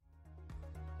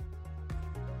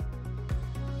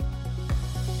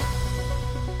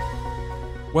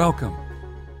Welcome.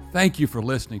 Thank you for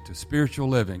listening to Spiritual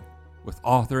Living with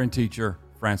author and teacher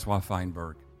Francois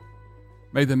Feinberg.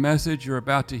 May the message you're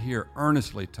about to hear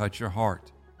earnestly touch your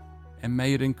heart, and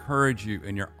may it encourage you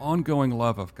in your ongoing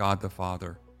love of God the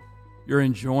Father, your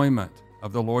enjoyment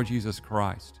of the Lord Jesus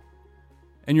Christ,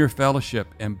 and your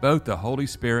fellowship in both the Holy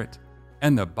Spirit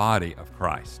and the body of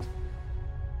Christ.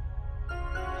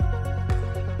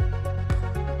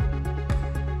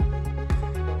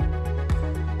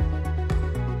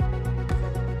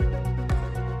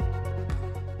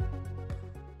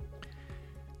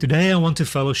 Today I want to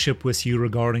fellowship with you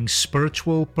regarding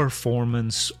spiritual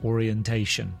performance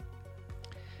orientation.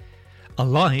 A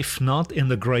life not in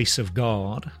the grace of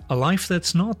God, a life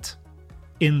that's not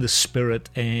in the Spirit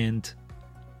and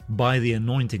by the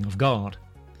anointing of God,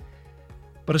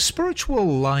 but a spiritual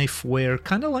life where,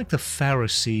 kind of like the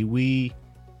Pharisee, we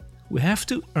have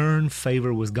to earn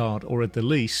favor with God, or at the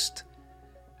least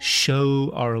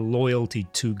show our loyalty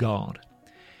to God.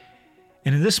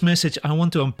 And in this message, I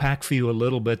want to unpack for you a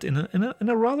little bit in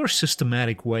a rather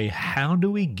systematic way. How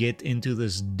do we get into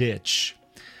this ditch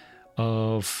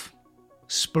of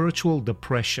spiritual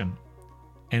depression?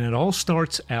 And it all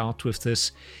starts out with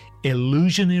this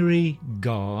illusionary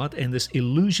God and this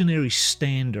illusionary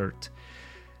standard,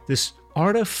 this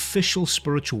artificial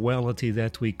spirituality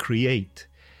that we create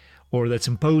or that's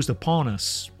imposed upon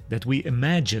us, that we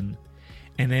imagine,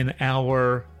 and then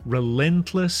our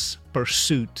relentless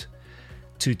pursuit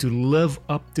to live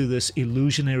up to this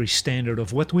illusionary standard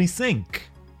of what we think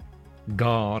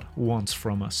God wants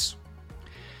from us.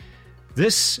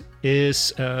 This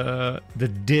is the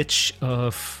ditch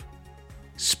of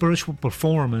spiritual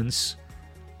performance,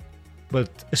 but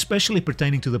especially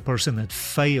pertaining to the person that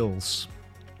fails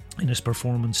in his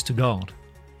performance to God.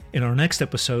 In our next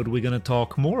episode, we're going to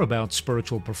talk more about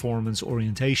spiritual performance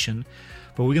orientation,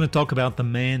 but we're going to talk about the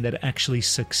man that actually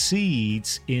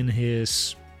succeeds in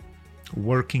his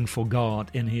working for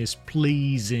God, in his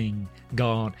pleasing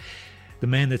God, the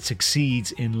man that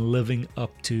succeeds in living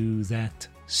up to that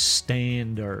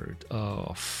standard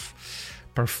of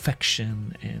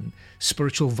perfection and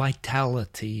spiritual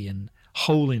vitality and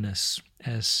holiness,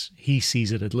 as he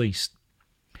sees it at least.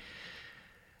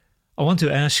 I want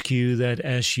to ask you that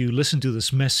as you listen to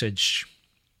this message,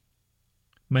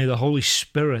 may the Holy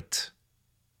Spirit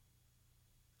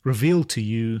reveal to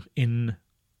you in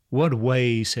what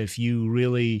ways have you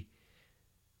really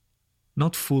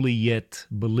not fully yet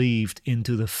believed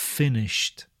into the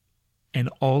finished and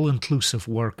all-inclusive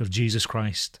work of Jesus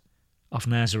Christ of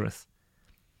Nazareth?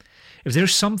 If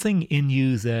there's something in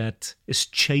you that is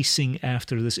chasing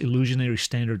after this illusionary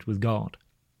standard with God,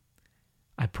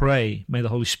 I pray, may the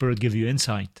Holy Spirit give you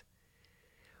insight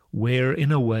where,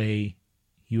 in a way,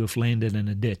 you have landed in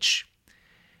a ditch.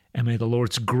 And may the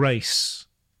Lord's grace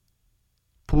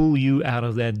pull you out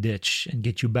of that ditch and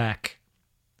get you back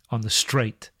on the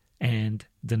straight and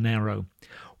the narrow.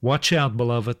 Watch out,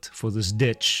 beloved, for this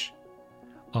ditch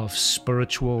of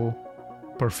spiritual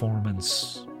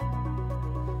performance.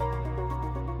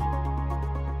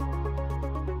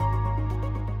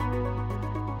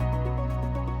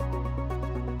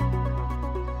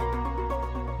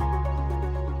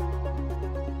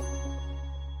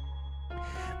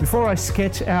 Before I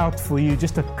sketch out for you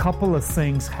just a couple of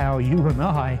things how you and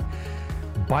I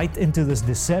bite into this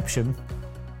deception,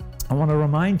 I want to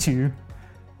remind you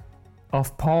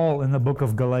of Paul in the book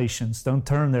of Galatians. Don't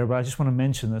turn there, but I just want to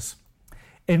mention this.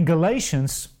 In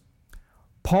Galatians,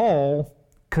 Paul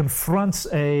confronts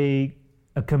a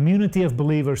community of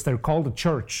believers. They're called a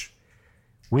church.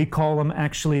 We call them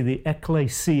actually the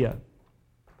ecclesia.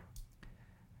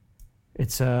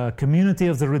 It's a community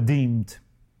of the redeemed.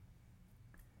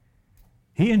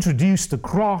 He introduced the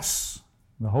cross,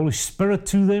 the Holy Spirit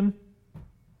to them,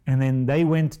 and then they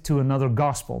went to another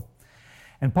gospel.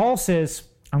 And Paul says,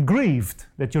 I'm grieved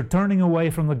that you're turning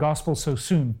away from the gospel so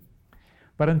soon.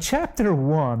 But in chapter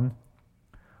 1,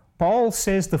 Paul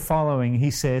says the following.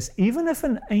 He says, even if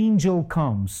an angel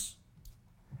comes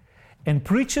and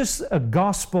preaches a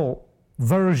gospel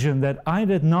version that I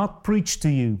did not preach to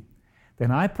you, then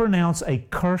I pronounce a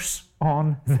curse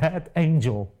on that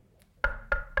angel.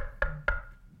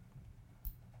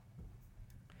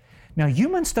 Now,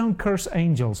 humans don't curse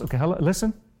angels. Okay,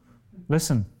 listen.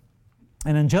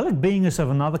 An angelic being is of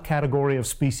another category of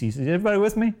species. Is everybody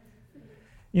with me?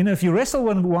 You know, if you wrestle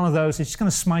with one of those, it's just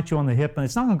going to smite you on the hip, and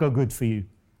it's not going to go good for you.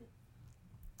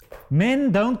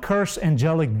 Men don't curse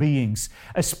angelic beings,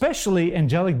 especially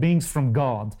angelic beings from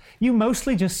God. You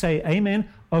mostly just say, amen,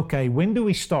 okay, when do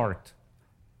we start?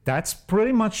 That's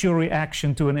pretty much your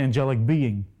reaction to an angelic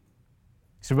being.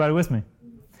 Is everybody with me?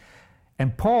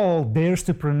 And Paul dares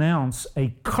to pronounce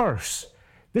a curse.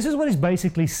 This is what he's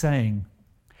basically saying.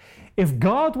 If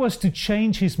God was to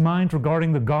change his mind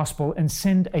regarding the gospel and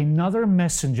send another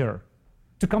messenger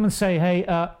to come and say, hey,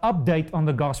 update on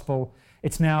the gospel,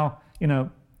 it's now,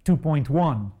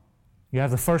 2.1. You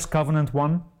have the first covenant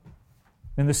 1,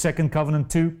 then the second covenant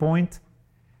 2 point.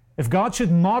 If God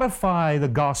should modify the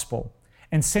gospel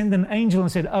and send an angel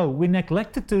and said, oh, we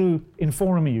neglected to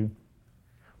inform you,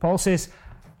 Paul says,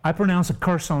 I pronounce a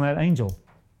curse on that angel.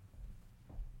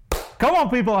 Come on,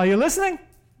 people, are you listening?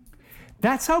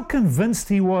 That's how convinced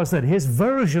he was that his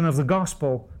version of the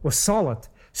gospel was solid,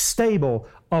 stable,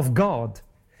 of God.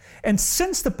 And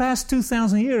since the past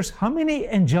 2,000 years, how many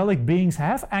angelic beings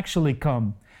have actually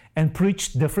come and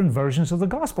preached different versions of the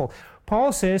gospel?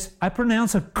 Paul says, I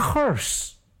pronounce a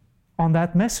curse on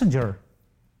that messenger.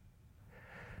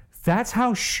 That's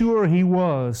how sure he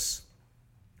was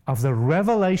of the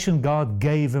revelation God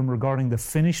gave him regarding the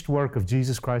finished work of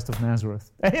Jesus Christ of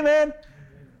Nazareth. Amen?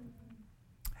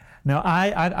 Now,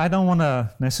 I don't want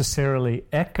to necessarily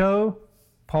echo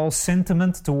Paul's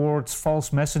sentiment towards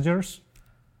false messengers,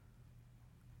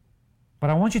 but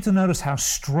I want you to notice how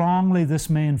strongly this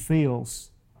man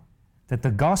feels that the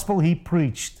gospel he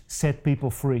preached set people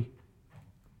free.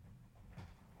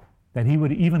 That he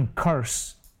would even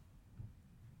curse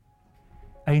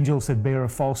angels that bear a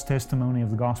false testimony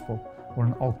of the gospel or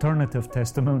an alternative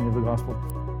testimony of the gospel.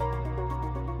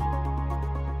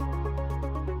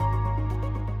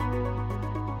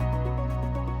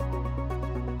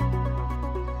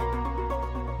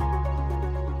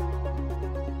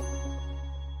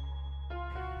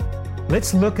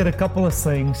 Let's look at a couple of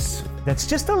things that's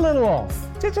just a little off,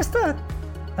 just a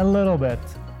little bit,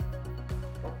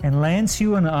 and lands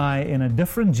you and I in a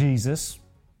different Jesus,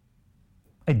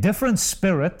 a different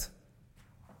spirit,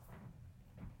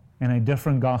 and a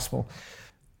different gospel.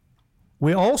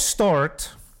 We all start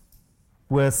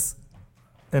with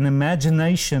an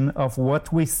imagination of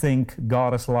what we think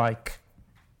God is like.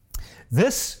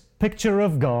 This picture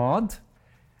of God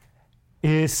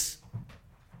is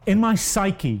in my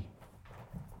psyche.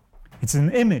 It's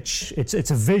an image, it's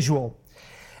a visual.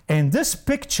 And this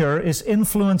picture is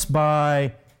influenced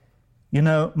by,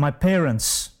 my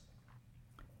parents.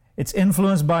 It's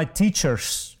influenced by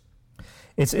teachers.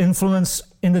 It's influenced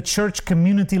in the church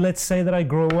community, let's say, that I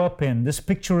grow up in. This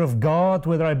picture of God,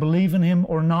 whether I believe in Him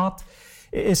or not,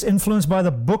 is influenced by the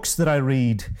books that I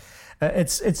read.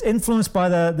 It's influenced by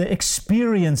the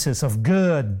experiences of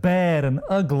good, bad, and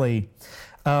ugly.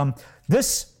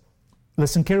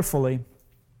 Listen carefully,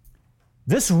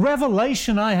 this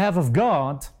revelation I have of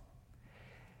God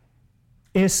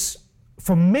is,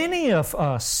 for many of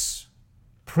us,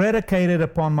 predicated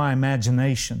upon my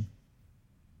imagination,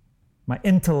 my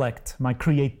intellect, my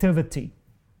creativity.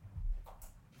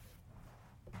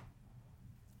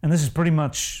 And this is pretty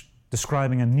much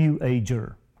describing a New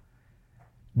Ager.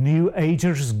 New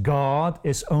Agers' God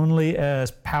is only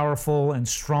as powerful and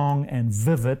strong and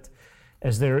vivid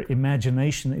as their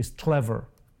imagination is clever.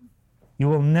 You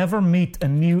will never meet a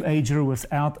New Ager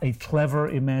without a clever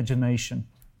imagination.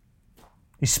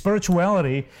 His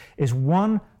spirituality is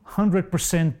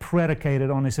 100%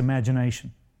 predicated on his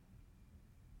imagination.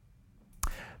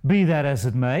 Be that as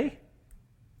it may,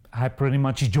 I pretty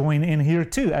much join in here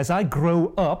too. As I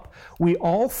grow up, we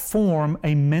all form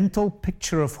a mental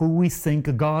picture of who we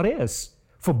think God is.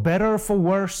 For better, for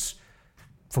worse,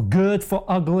 for good, for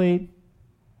ugly.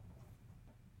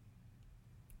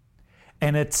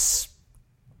 And it's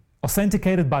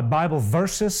authenticated by Bible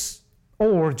verses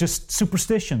or just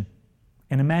superstition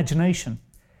and imagination.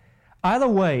 Either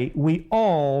way, we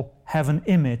all have an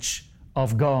image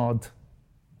of God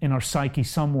in our psyche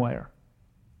somewhere.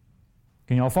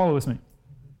 Can you all follow with me?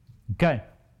 Okay.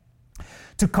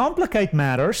 To complicate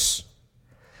matters,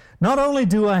 not only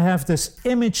do I have this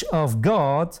image of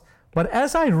God, but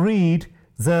as I read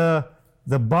the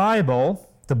Bible,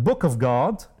 the book of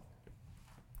God,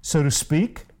 so to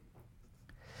speak,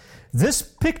 this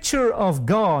picture of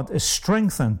God is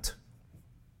strengthened.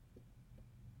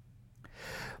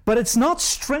 But it's not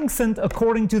strengthened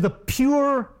according to the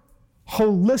pure,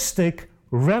 holistic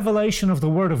revelation of the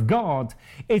Word of God.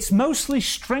 It's mostly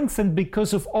strengthened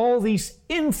because of all these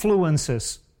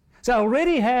influences. So I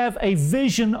already have a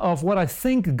vision of what I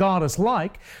think God is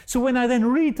like. So when I then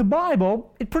read the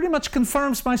Bible, it pretty much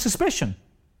confirms my suspicion.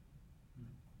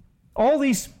 All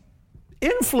these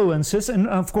influences, and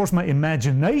of course my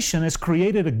imagination has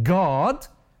created a God.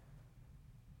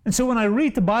 And so when I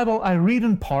read the Bible, I read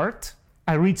in part,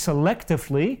 I read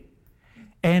selectively,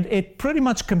 and it pretty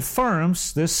much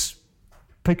confirms this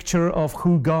picture of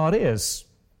who God is.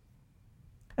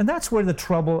 And that's where the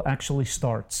trouble actually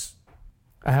starts.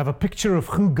 I have a picture of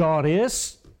who God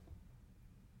is.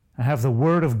 I have the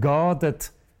Word of God that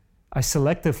I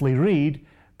selectively read,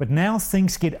 but now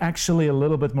things get actually a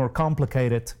little bit more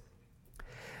complicated.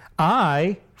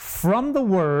 I, from the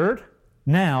Word,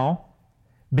 now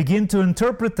begin to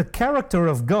interpret the character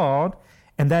of God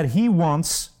and that He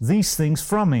wants these things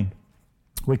from me.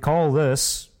 We call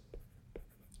this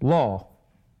law.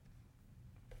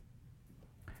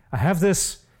 I have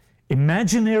this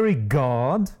imaginary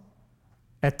God.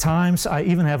 At times, I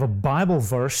even have a Bible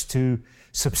verse to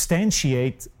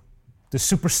substantiate the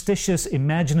superstitious,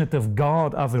 imaginative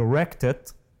God I've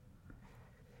erected.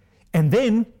 And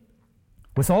then,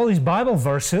 with all these Bible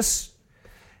verses,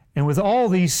 and with all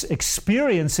these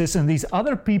experiences and these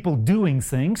other people doing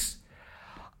things,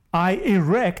 I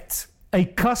erect a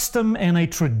custom and a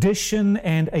tradition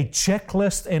and a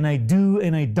checklist and a do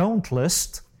and a don't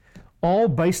list, all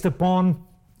based upon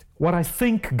what I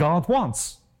think God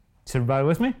wants. Is everybody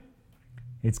with me?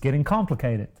 It's getting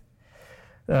complicated.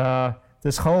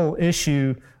 This whole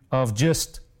issue of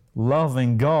just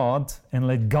loving God and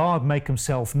let God make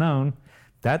Himself known,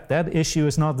 that issue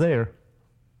is not there.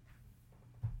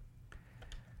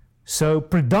 So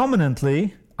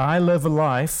predominantly, I live a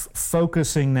life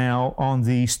focusing now on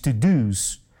these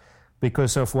to-dos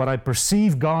because of what I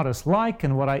perceive God as like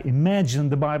and what I imagine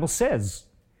the Bible says.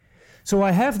 So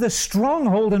I have this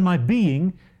stronghold in my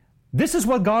being. This is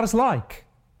what God is like.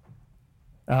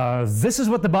 This is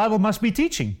what the Bible must be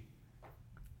teaching.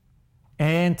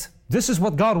 And this is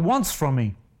what God wants from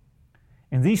me.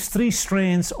 And these three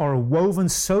strands are woven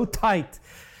so tight,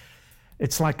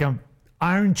 it's like an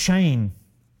iron chain.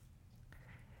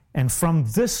 And from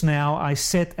this now, I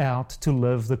set out to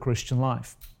live the Christian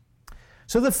life.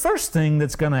 So the first thing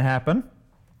that's going to happen,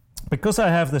 because I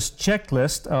have this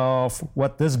checklist of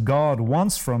what this God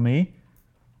wants from me,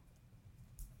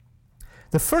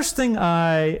 the first thing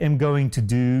I am going to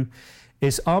do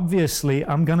is obviously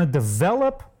I'm going to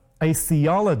develop a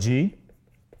theology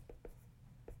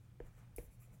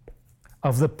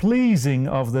of the pleasing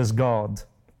of this God.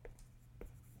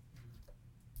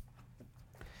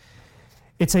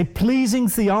 It's a pleasing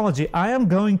theology. I am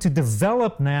going to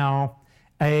develop now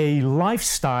a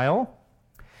lifestyle,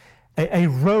 a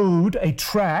road, a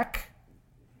track,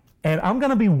 and I'm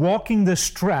going to be walking this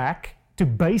track to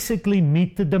basically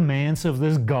meet the demands of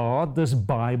this God, this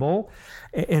Bible,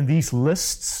 and these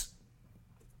lists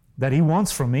that He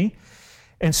wants from me.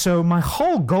 And so my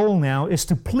whole goal now is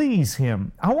to please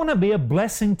Him. I want to be a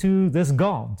blessing to this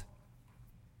God.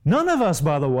 None of us,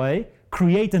 by the way,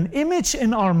 create an image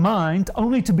in our mind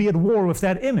only to be at war with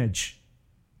that image.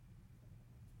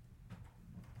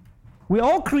 We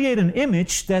all create an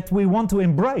image that we want to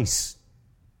embrace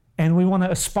and we want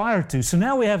to aspire to. So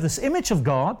now we have this image of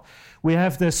God, we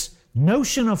have this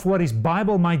notion of what His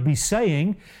Bible might be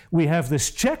saying, we have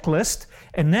this checklist,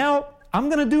 and now I'm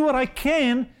going to do what I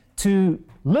can to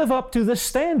live up to this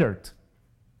standard.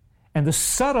 And the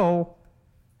subtle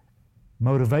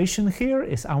motivation here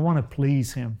is I want to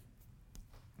please Him.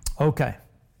 Okay,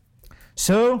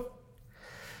 so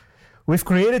we've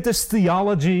created this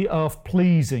theology of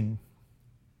pleasing.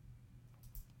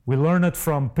 We learn it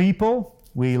from people,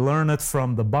 we learn it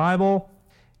from the Bible,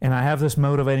 and I have this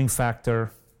motivating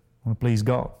factor, I want to please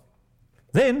God.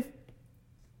 Then,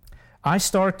 I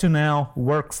start to now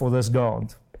work for this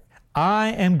God. I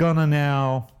am going to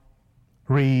now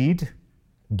read,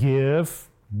 give,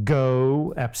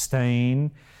 go,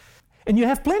 abstain. And you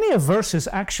have plenty of verses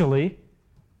actually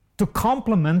to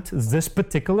complement this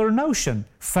particular notion.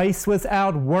 Faith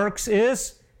without works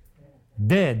is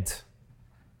dead.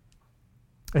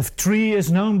 If tree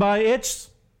is known by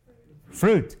its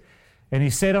fruit. And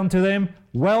He said unto them,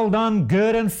 well done,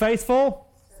 good and faithful.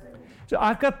 So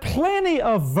I've got plenty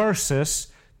of verses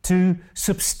to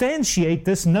substantiate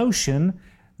this notion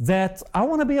that I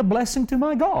want to be a blessing to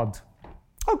my God.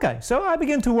 Okay, so I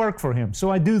begin to work for Him. So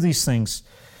I do these things.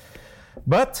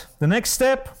 But the next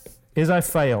step is I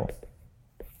fail.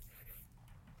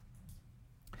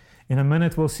 In a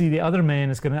minute, we'll see the other man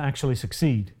is going to actually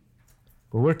succeed.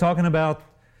 But we're talking about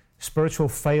spiritual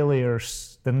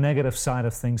failures, the negative side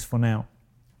of things for now.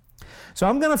 So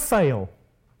I'm going to fail.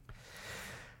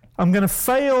 I'm going to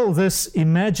fail this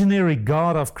imaginary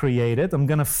God I've created. I'm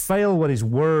going to fail what His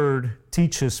Word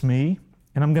teaches me.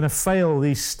 And I'm going to fail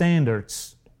these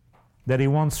standards that He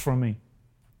wants from me.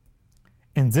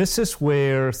 And this is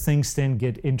where things then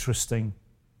get interesting.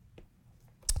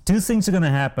 Two things are going to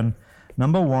happen.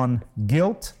 Number one,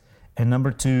 guilt. And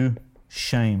number two,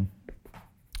 shame.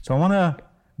 So I want to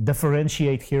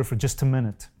differentiate here for just a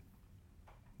minute.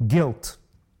 Guilt.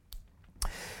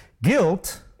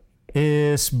 Guilt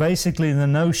is basically the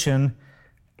notion,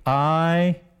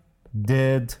 I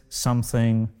did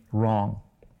something wrong.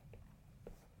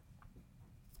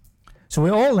 So we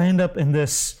all end up in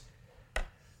this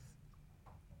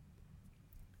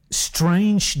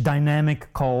strange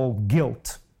dynamic called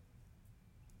guilt.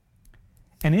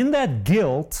 And in that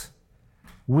guilt,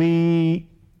 we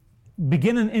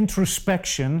begin an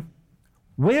introspection.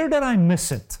 Where did I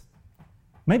miss it?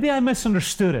 Maybe I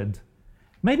misunderstood it.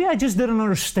 Maybe I just didn't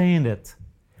understand it.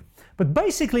 But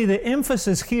basically the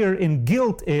emphasis here in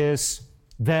guilt is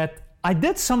that I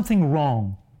did something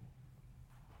wrong.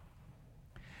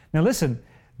 Now listen,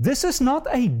 this is not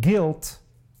a guilt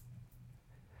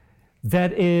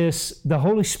that is the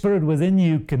Holy Spirit within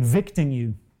you convicting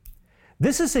you.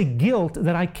 This is a guilt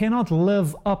that I cannot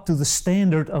live up to the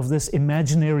standard of this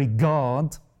imaginary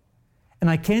God, and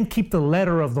I can't keep the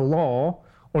letter of the law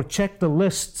or check the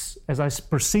lists as I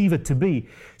perceive it to be.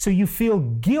 So you feel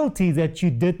guilty that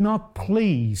you did not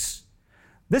please.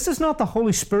 This is not the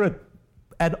Holy Spirit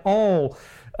at all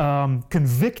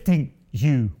convicting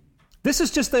you. This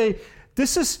is just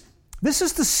this is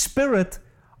the spirit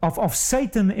of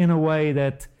Satan in a way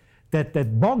that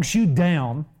bogs you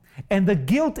down, and the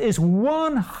guilt is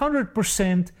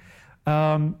 100%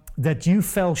 that you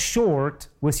fell short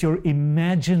with your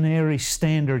imaginary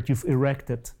standard you've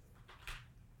erected.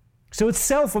 So it's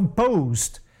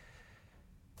self-imposed,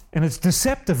 and it's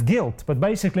deceptive guilt, but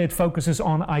basically it focuses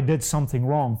on I did something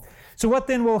wrong. So what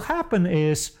then will happen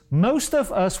is most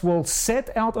of us will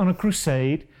set out on a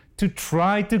crusade to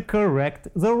try to correct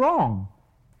the wrong.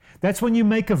 That's when you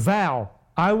make a vow.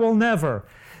 I will never.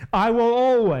 I will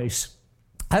always.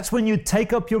 That's when you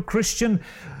take up your Christian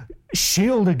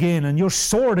shield again and your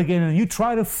sword again and you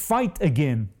try to fight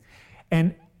again.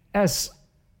 And as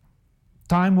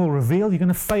time will reveal, you're going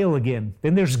to fail again.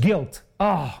 Then there's guilt.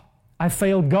 I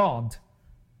failed God.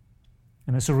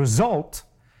 And as a result,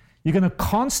 you're going to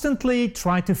constantly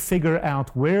try to figure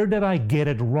out, where did I get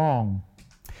it wrong?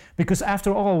 Because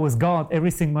after all, with God,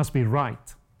 everything must be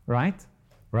right. Right?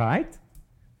 Right?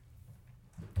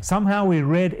 Somehow we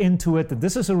read into it that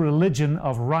this is a religion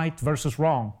of right versus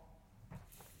wrong.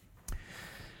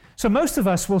 So most of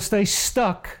us will stay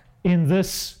stuck in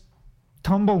this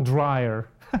tumble dryer,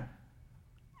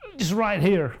 just right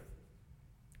here,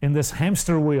 in this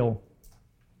hamster wheel.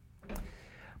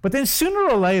 But then sooner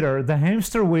or later, the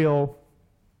hamster wheel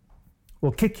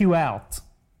will kick you out,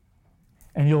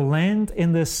 and you'll land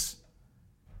in this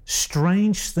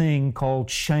strange thing called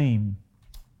shame.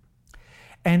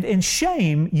 And in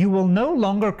shame, you will no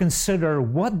longer consider,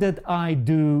 what did I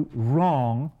do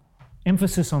wrong?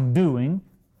 Emphasis on doing.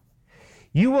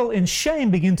 You will in shame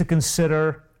begin to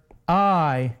consider,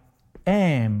 I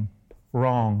am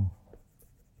wrong.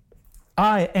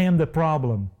 I am the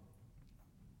problem.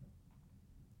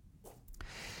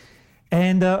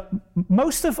 And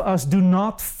most of us do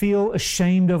not feel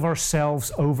ashamed of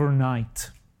ourselves overnight.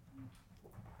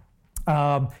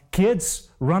 Kids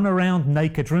run around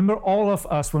naked. Remember, all of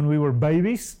us, when we were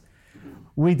babies,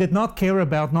 we did not care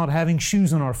about not having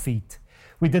shoes on our feet.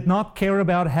 We did not care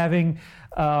about having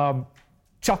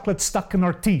chocolate stuck in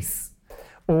our teeth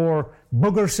or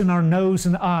boogers in our nose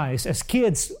and eyes. As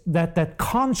kids, that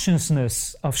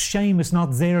consciousness of shame is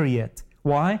not there yet.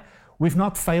 Why? We've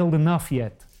not failed enough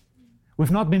yet.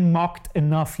 We've not been mocked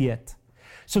enough yet.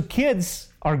 So kids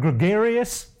are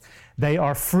gregarious, they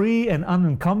are free and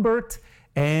unencumbered,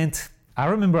 and I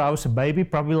remember I was a baby,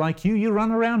 probably like you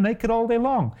run around naked all day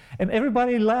long, and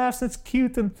everybody laughs, that's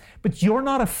cute, but you're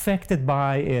not affected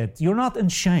by it. You're not in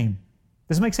shame.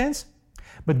 Does it make sense?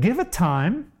 But give it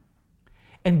time,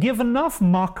 and give enough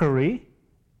mockery,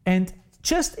 and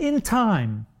just in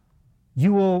time,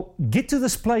 you will get to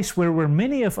this place where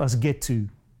many of us get to.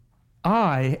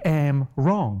 I am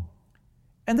wrong.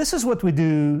 And this is what we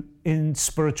do in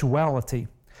spirituality.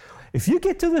 If you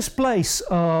get to this place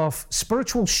of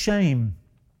spiritual shame,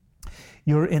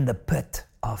 you're in the pit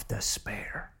of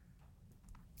despair.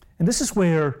 And this is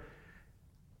where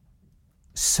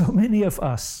so many of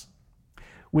us,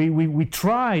 we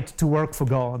tried to work for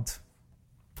God.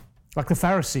 Like the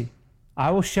Pharisee. I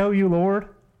will show you, Lord.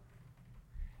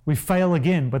 We fail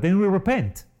again, but then we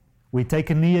repent. We take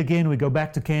a knee again, we go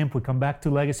back to camp, we come back to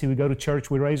Legacy, we go to church,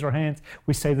 we raise our hands,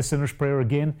 we say the sinner's prayer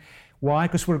again. Why?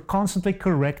 Because we're constantly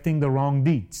correcting the wrong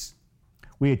deeds.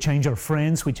 We change our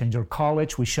friends, we change our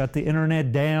college, we shut the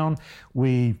internet down,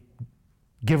 we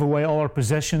give away all our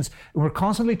possessions. We're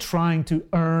constantly trying to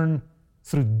earn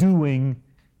through doing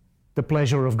the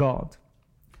pleasure of God.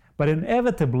 But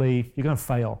inevitably, you're going to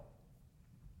fail.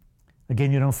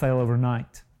 Again, you don't fail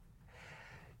overnight.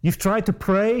 You've tried to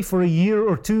pray for a year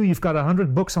or two. You've got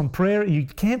 100 books on prayer. You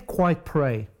can't quite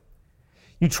pray.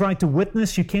 You try to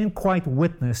witness. You can't quite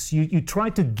witness. You try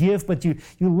to give, but you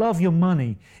love your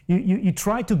money. You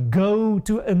try to go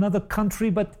to another country,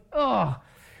 but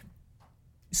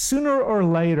sooner or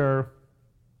later,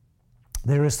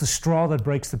 there is the straw that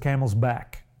breaks the camel's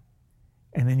back.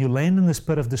 And then you land in this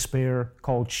pit of despair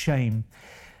called shame.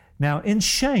 Now, in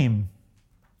shame,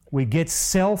 we get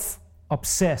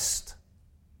self-obsessed.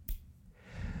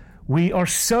 We are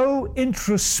so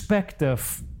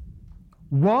introspective.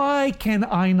 Why can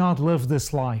I not live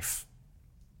this life?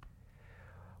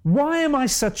 Why am I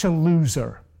such a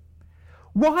loser?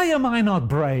 Why am I not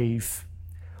brave?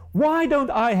 Why don't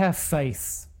I have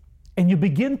faith? And you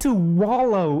begin to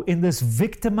wallow in this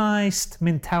victimized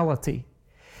mentality.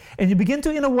 And you begin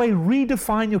to, in a way,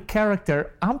 redefine your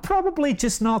character. I'm probably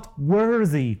just not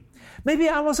worthy. Maybe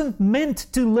I wasn't meant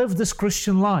to live this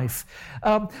Christian life.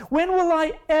 When will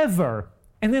I ever?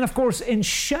 And then, of course, in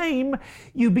shame,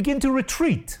 you begin to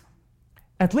retreat.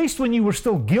 At least when you were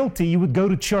still guilty, you would go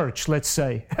to church, let's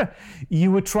say.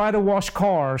 You would try to wash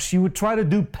cars. You would try to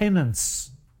do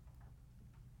penance.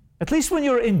 At least when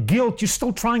you're in guilt, you're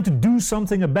still trying to do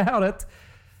something about it.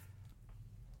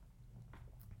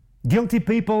 Guilty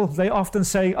people, they often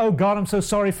say, "Oh God, I'm so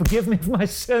sorry, forgive me for my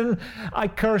sin. I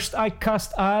cursed, I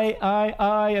cussed,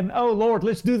 and oh Lord,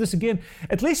 let's do this again."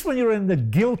 At least when you're in the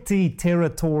guilty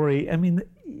territory, I mean,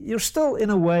 you're still, in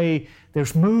a way,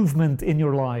 there's movement in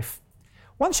your life.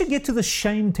 Once you get to the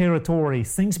shame territory,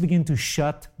 things begin to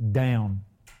shut down.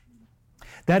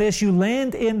 That is, you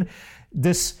land in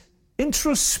this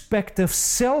introspective,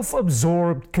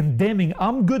 self-absorbed, condemning,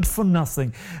 I'm good for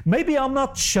nothing. Maybe I'm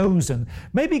not chosen.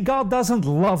 Maybe God doesn't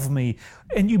love me.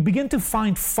 And you begin to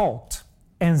find fault.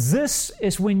 And this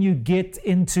is when you get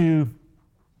into,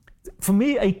 for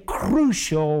me, a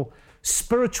crucial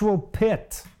spiritual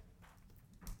pit.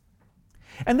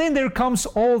 And then there comes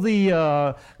all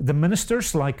the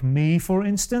ministers like me, for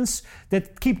instance,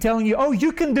 that keep telling you, "Oh,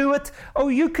 you can do it. Oh,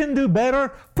 you can do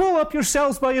better. Pull up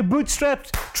yourselves by your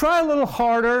bootstraps. Try a little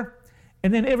harder."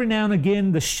 And then every now and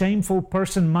again, the shameful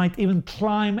person might even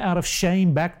climb out of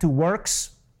shame back to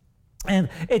works. And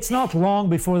it's not long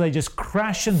before they just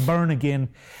crash and burn again.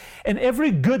 And every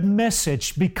good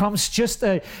message becomes just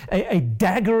a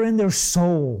dagger in their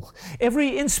soul.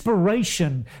 Every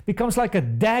inspiration becomes like a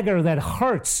dagger that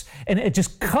hurts and it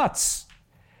just cuts.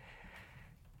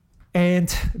 And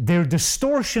their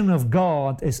distortion of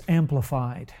God is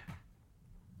amplified,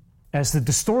 as the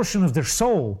distortion of their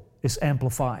soul is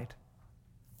amplified.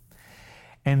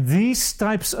 And these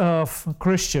types of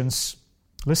Christians,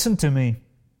 listen to me,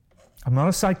 I'm not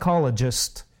a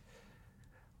psychologist,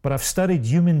 but I've studied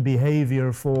human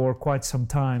behavior for quite some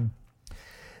time.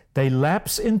 They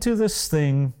lapse into this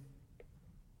thing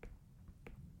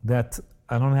that,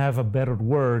 I don't have a better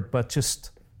word, but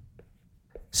just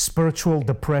spiritual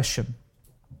depression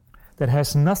that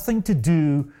has nothing to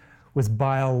do with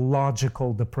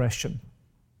biological depression.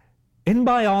 In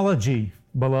biology,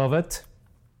 beloved,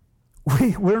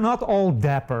 we're not all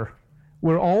dapper.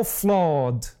 We're all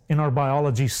flawed in our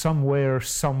biology somewhere,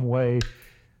 some way.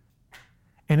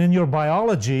 And in your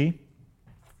biology,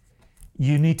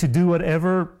 you need to do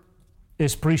whatever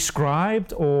is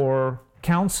prescribed or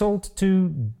counseled to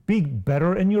be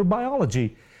better in your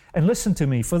biology. And listen to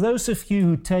me, for those of you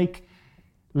who take,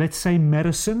 let's say,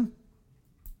 medicine,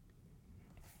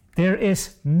 there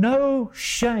is no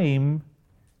shame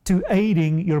to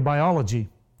aiding your biology.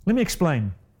 Let me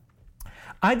explain.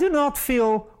 I do not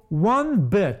feel one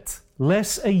bit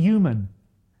less a human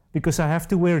because I have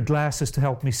to wear glasses to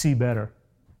help me see better.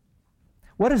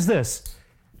 What is this?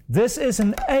 This is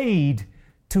an aid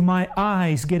to my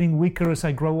eyes getting weaker as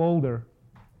I grow older.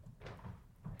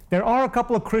 There are a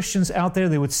couple of Christians out there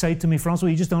that would say to me, "Francois,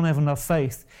 you just don't have enough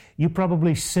faith. You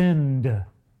probably sinned.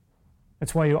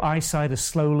 That's why your eyesight is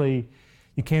slowly,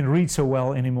 you can't read so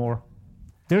well anymore."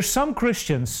 There's some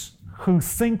Christians who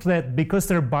think that because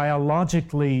they're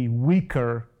biologically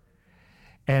weaker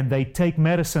and they take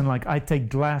medicine like I take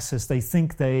glasses, they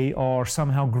think they are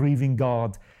somehow grieving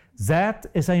God. That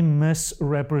is a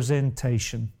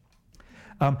misrepresentation.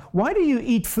 Why do you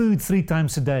eat food 3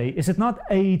 times a day? Is it not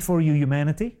aid for your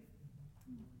humanity?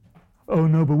 "Oh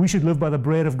no, but we should live by the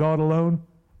bread of God alone."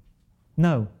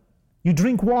 No. You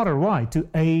drink water, why? To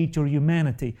aid your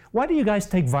humanity. Why do you guys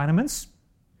take vitamins?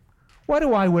 Why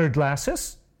do I wear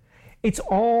glasses? It's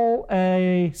all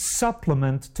a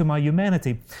supplement to my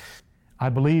humanity. I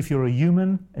believe you're a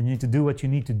human and you need to do what you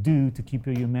need to do to keep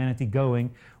your humanity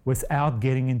going without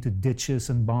getting into ditches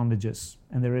and bondages.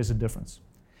 And there is a difference.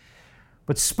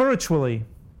 But spiritually,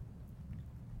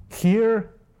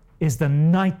 here is the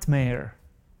nightmare,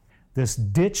 this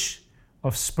ditch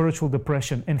of spiritual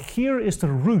depression. And here is the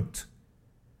root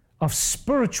of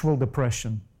spiritual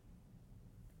depression.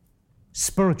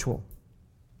 Spiritual.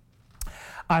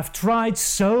 I've tried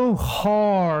so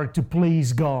hard to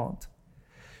please God,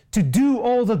 to do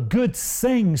all the good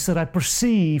things that I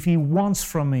perceive He wants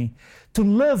from me, to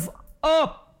live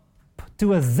up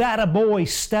to a that-a-boy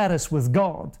status with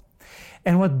God.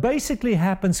 And what basically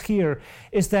happens here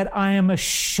is that I am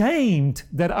ashamed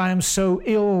that I am so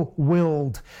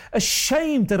ill-willed,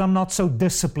 ashamed that I'm not so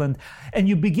disciplined. And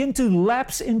you begin to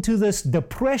lapse into this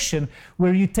depression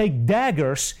where you take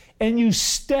daggers and you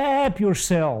stab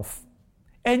yourself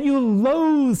and you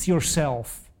loathe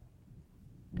yourself.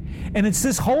 And it's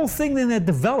this whole thing then that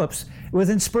develops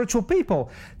within spiritual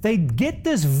people. They get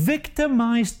this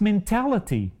victimized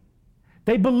mentality.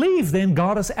 They believe then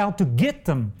God is out to get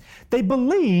them. They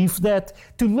believe that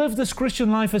to live this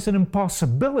Christian life is an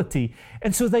impossibility.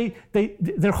 And so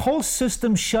their whole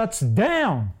system shuts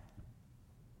down.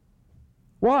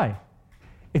 Why?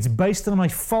 It's based on a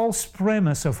false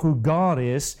premise of who God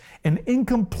is, an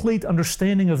incomplete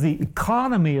understanding of the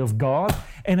economy of God,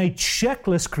 and a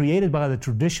checklist created by the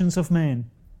traditions of man.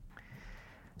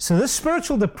 So this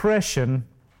spiritual depression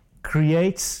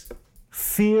creates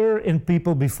fear in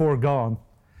people before God.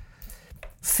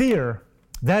 Fear,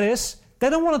 that is, they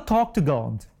don't want to talk to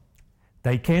God.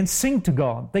 They can't sing to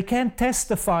God. They can't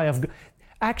testify of God.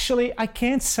 Actually, I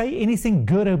can't say anything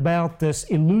good about this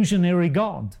illusionary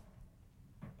God.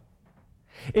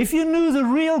 If you knew the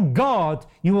real God,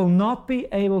 you will not be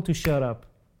able to shut up.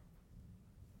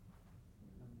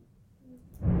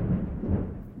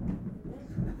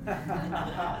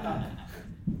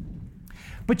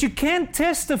 But you can't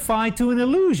testify to an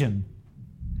illusion.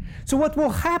 So what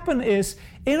will happen is,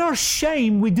 in our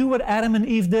shame, we do what Adam and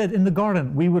Eve did in the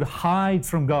garden. We would hide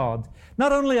from God.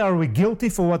 Not only are we guilty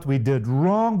for what we did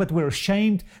wrong, but we're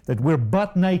ashamed that we're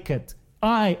butt naked.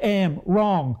 I am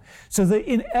wrong. So the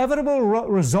inevitable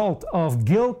result of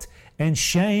guilt and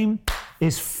shame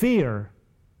is fear.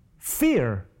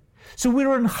 Fear. So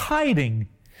we're in hiding.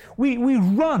 We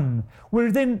run.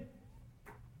 We're then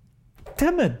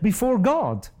timid before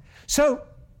God. So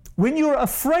when you're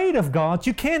afraid of God,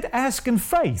 you can't ask in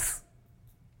faith.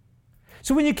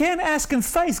 So when you can't ask in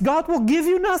faith, God will give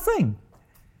you nothing.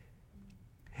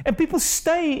 And people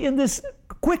stay in this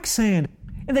quicksand,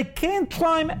 and they can't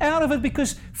climb out of it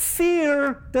because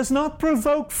fear does not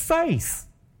provoke faith.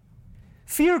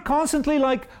 Fear constantly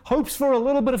hopes for a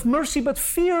little bit of mercy, but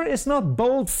fear is not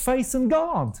bold faith in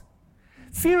God.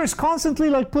 Fear is constantly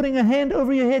like putting a hand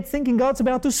over your head thinking God's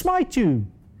about to smite you.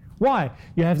 Why?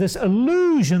 You have this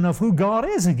illusion of who God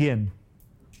is again.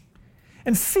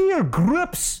 And fear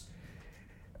grips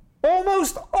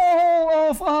almost all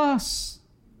of us.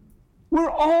 We're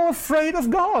all afraid of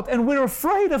God, and we're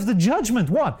afraid of the judgment.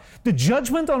 What? The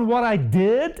judgment on what I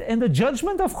did and the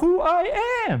judgment of who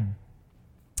I am.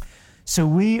 So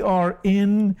we are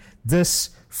in this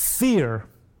fear.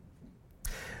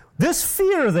 This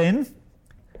fear then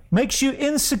makes you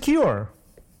insecure.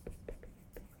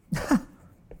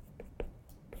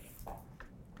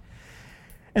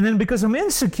 And then because I'm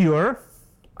insecure,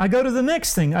 I go to the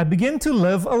next thing. I begin to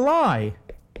live a lie.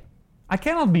 I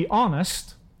cannot be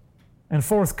honest and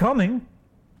forthcoming.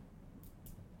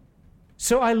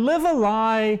 So I live a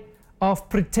lie of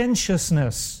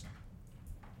pretentiousness.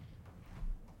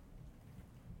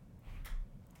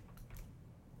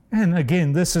 And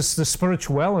again, this is the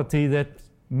spirituality that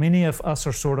many of us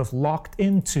are sort of locked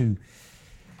into.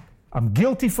 I'm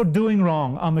guilty for doing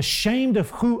wrong. I'm ashamed of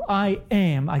who I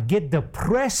am. I get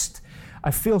depressed.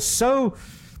 I feel so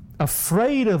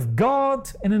afraid of God.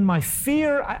 And in my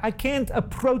fear, I can't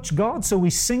approach God. So we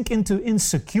sink into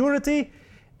insecurity.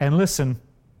 And listen,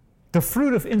 the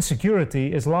fruit of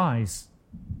insecurity is lies.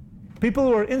 People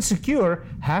who are insecure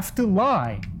have to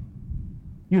lie.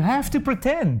 You have to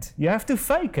pretend. You have to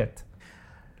fake it.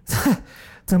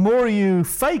 The more you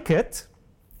fake it,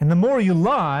 and the more you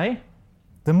lie,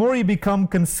 the more you become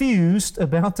confused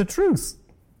about the truth.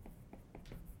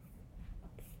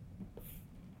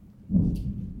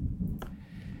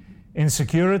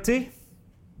 Insecurity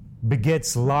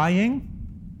begets lying.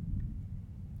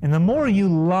 And the more you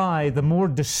lie, the more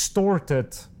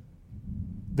distorted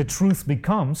the truth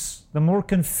becomes, the more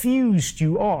confused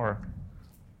you are.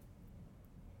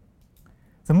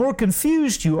 The more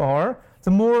confused you are,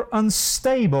 the more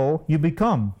unstable you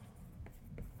become.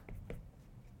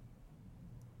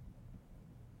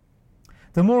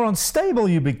 The more unstable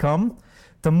you become,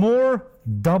 the more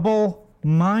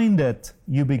double-minded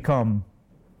you become.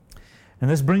 And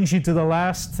this brings you to the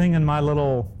last thing in my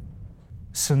little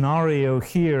scenario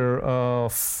here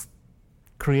of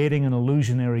creating an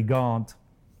illusionary God.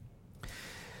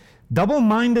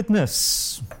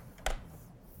 Double-mindedness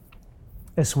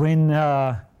is when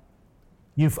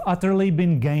you've utterly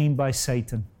been gained by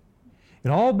Satan. It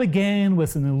all began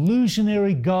with an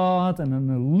illusionary God and an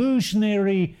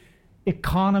illusionary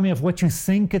economy of what you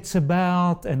think it's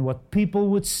about and what people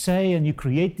would say, and you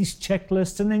create these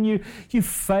checklists, and then you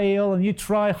fail and you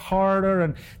try harder,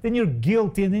 and then you're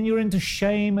guilty, and then you're into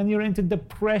shame, and you're into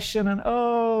depression, and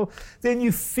then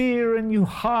you fear and you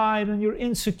hide and you're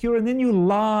insecure, and then you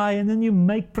lie, and then you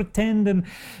make pretend, and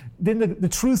then the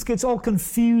truth gets all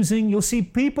confusing. You'll see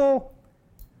people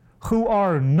who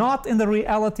are not in the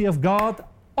reality of God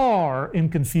are in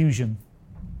confusion.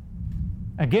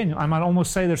 Again, I might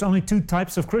almost say there's only two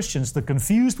types of Christians, the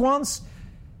confused ones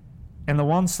and the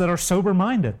ones that are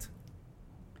sober-minded.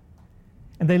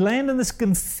 And they land in this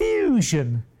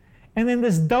confusion and then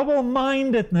this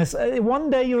double-mindedness. One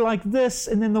day you're like this,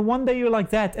 and then the one day you're like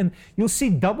that. And you'll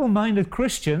see double-minded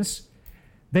Christians,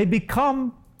 they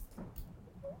become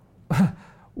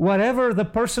whatever the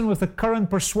person with the current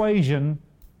persuasion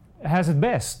has it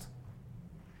best.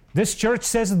 This church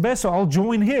says it best, so I'll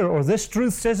join here. Or this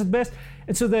truth says it best.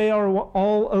 And so they are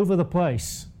all over the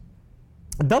place.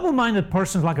 A double-minded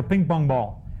person is like a ping pong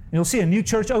ball. And you'll see a new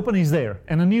church open, he's there.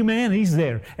 And a new man, he's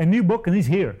there. And a new book, and he's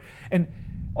here. And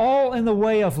all in the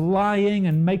way of lying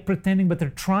and make pretending, but they're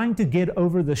trying to get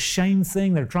over the shame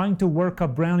thing. They're trying to work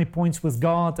up brownie points with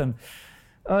God. And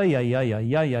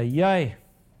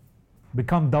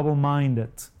become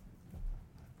double-minded.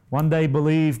 One day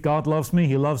believe God loves me,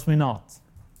 He loves me not.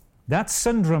 That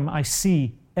syndrome I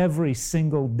see every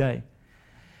single day.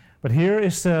 But here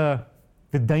is the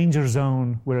danger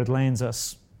zone where it lands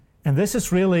us. And this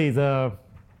is really the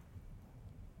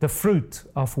fruit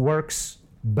of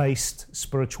works-based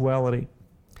spirituality.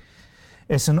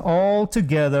 It's an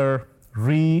altogether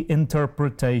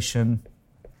reinterpretation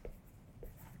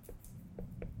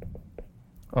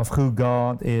of who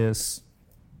God is.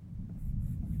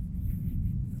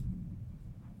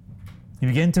 You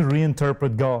begin to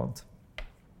reinterpret God.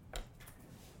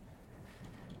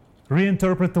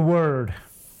 Reinterpret the Word.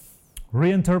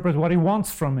 Reinterpret what He wants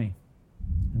from me.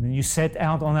 And then you set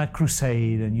out on that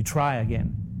crusade and you try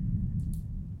again.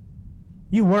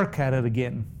 You work at it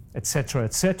again, etc.,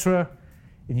 etc.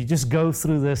 And you just go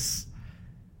through this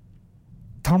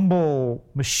tumble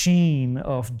machine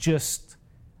of just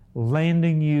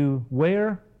landing you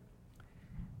where?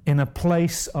 In a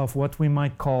place of what we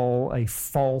might call a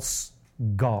false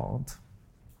God.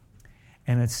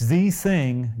 And it's the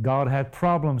thing God had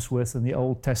problems with in the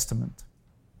Old Testament.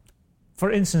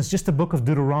 For instance, just the book of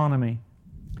Deuteronomy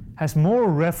has more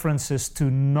references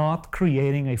to not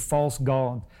creating a false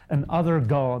God, an other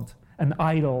God, an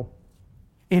idol.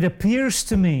 It appears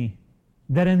to me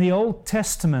that in the Old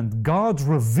Testament, God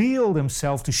revealed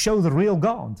Himself to show the real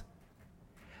God.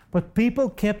 But people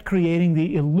kept creating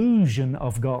the illusion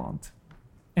of God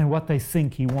and what they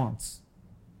think He wants.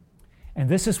 And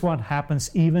this is what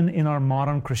happens even in our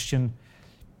modern Christian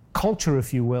culture,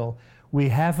 if you will. We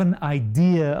have an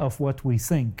idea of what we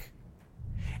think.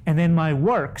 And then my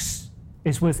works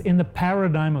is within the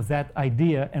paradigm of that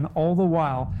idea, and all the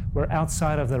while we're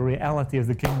outside of the reality of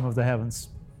the kingdom of the heavens.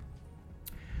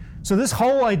 So this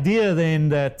whole idea then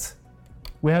that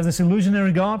we have this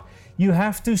illusionary God, you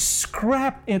have to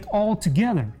scrap it all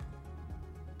together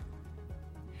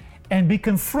and be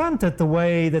confronted the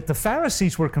way that the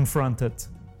Pharisees were confronted,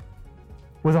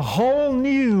 with a whole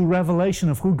new revelation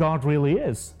of who God really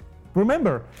is.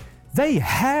 Remember, they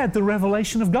had the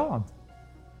revelation of God.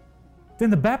 Then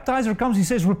the baptizer comes, he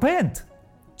says, repent.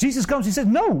 Jesus comes, he says,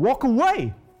 no, walk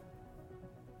away.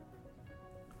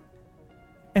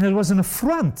 And it was an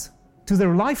affront to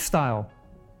their lifestyle,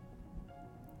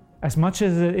 as much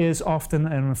as it is often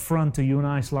an affront to you and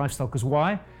I's lifestyle. Because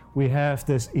why? We have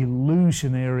this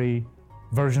illusionary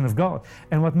version of God.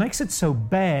 And what makes it so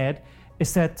bad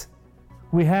is that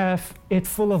we have it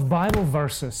full of Bible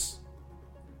verses.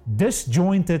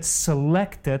 Disjointed,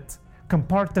 selected,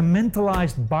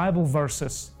 compartmentalized Bible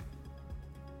verses.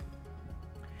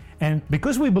 And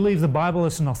because we believe the Bible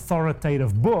is an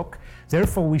authoritative book,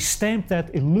 therefore we stamp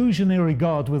that illusionary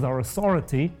God with our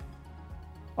authority,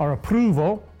 our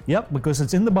approval, because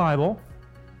it's in the Bible,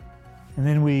 and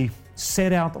then we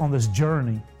set out on this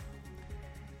journey,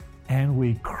 and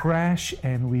we crash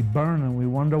and we burn and we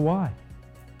wonder why.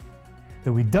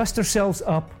 That we dust ourselves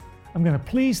up, I'm going to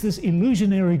please this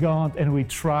illusionary God, and we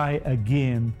try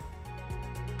again